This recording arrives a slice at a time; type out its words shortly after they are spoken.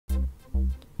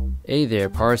Hey there,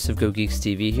 Parse of Go Geeks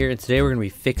TV here, and today we're going to be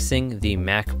fixing the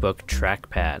MacBook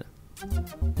Trackpad.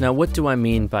 Now, what do I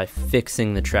mean by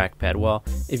fixing the trackpad? Well,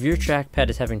 if your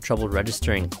trackpad is having trouble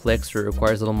registering clicks, or it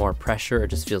requires a little more pressure, or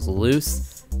just feels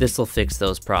loose, this will fix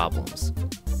those problems.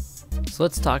 So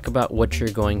let's talk about what you're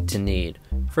going to need.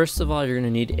 First of all, you're going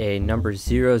to need a number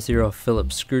 00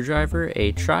 Phillips screwdriver,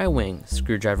 a tri-wing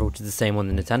screwdriver, which is the same one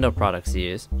the Nintendo products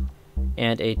use,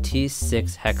 and a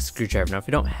T6 hex screwdriver. Now, if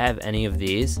you don't have any of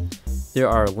these, there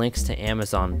are links to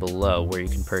Amazon below where you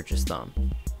can purchase them.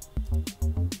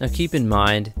 Now, keep in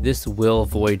mind, this will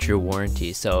void your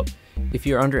warranty, so if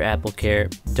you're under Apple Care,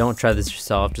 don't try this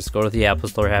yourself. Just go to the Apple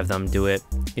Store, have them do it.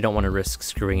 You don't want to risk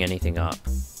screwing anything up.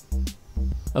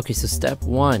 Okay, so step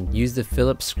 1, use the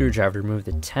Phillips screwdriver to remove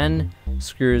the 10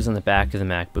 screws on the back of the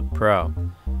MacBook Pro.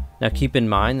 Now, keep in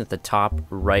mind that the top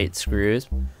right screws,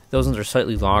 those ones are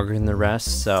slightly longer than the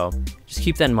rest, so just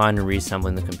keep that in mind when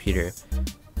reassembling the computer.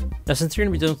 Now, since you're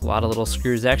going to be dealing with a lot of little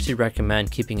screws, I actually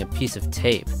recommend keeping a piece of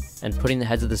tape and putting the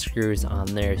heads of the screws on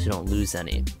there so you don't lose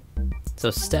any. So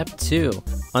step 2,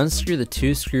 unscrew the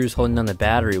 2 screws holding down the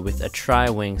battery with a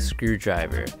tri-wing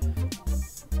screwdriver.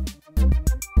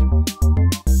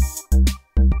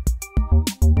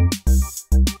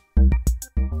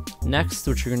 Next,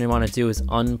 what you're going to want to do is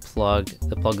unplug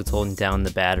the plug that's holding down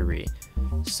the battery.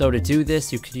 So to do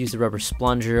this, you could use a rubber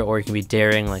splonger, or you can be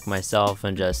daring like myself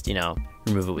and just,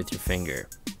 remove it with your finger.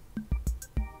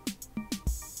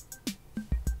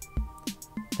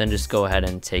 Then just go ahead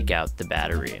and take out the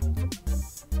battery.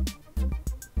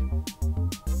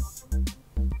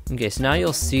 Okay, so now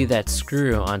you'll see that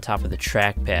screw on top of the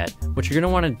trackpad. What you're going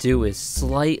to want to do is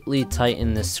slightly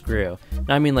tighten this screw.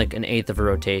 Now, I mean like 1/8 of a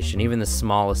rotation. Even the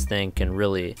smallest thing can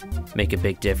really make a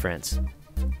big difference.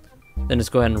 Then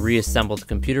just go ahead and reassemble the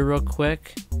computer real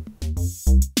quick.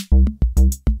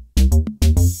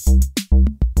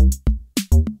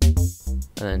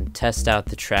 And then test out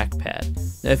the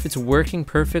trackpad. Now, if it's working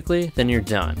perfectly, then you're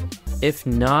done. If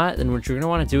not, then what you're going to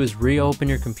want to do is reopen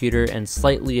your computer and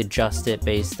slightly adjust it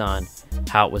based on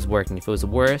how it was working. If it was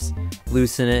worse,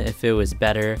 loosen it. If it was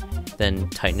better, then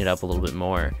tighten it up a little bit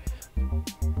more.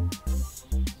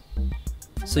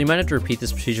 So you might have to repeat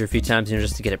this procedure a few times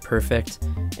just to get it perfect.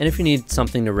 And if you need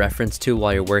something to reference to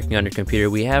while you're working on your computer,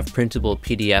 we have printable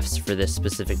PDFs for this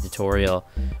specific tutorial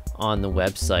on the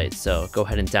website. So go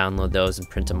ahead and download those and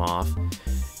print them off.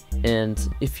 And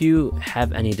if you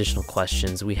have any additional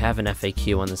questions, we have an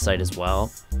FAQ on the site as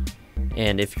well.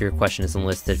 And if your question isn't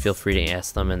listed, feel free to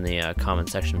ask them in the comment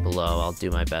section below. I'll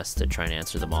do my best to try and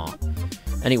answer them all.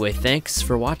 Anyway, thanks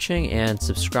for watching, and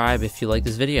subscribe if you like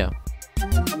this video.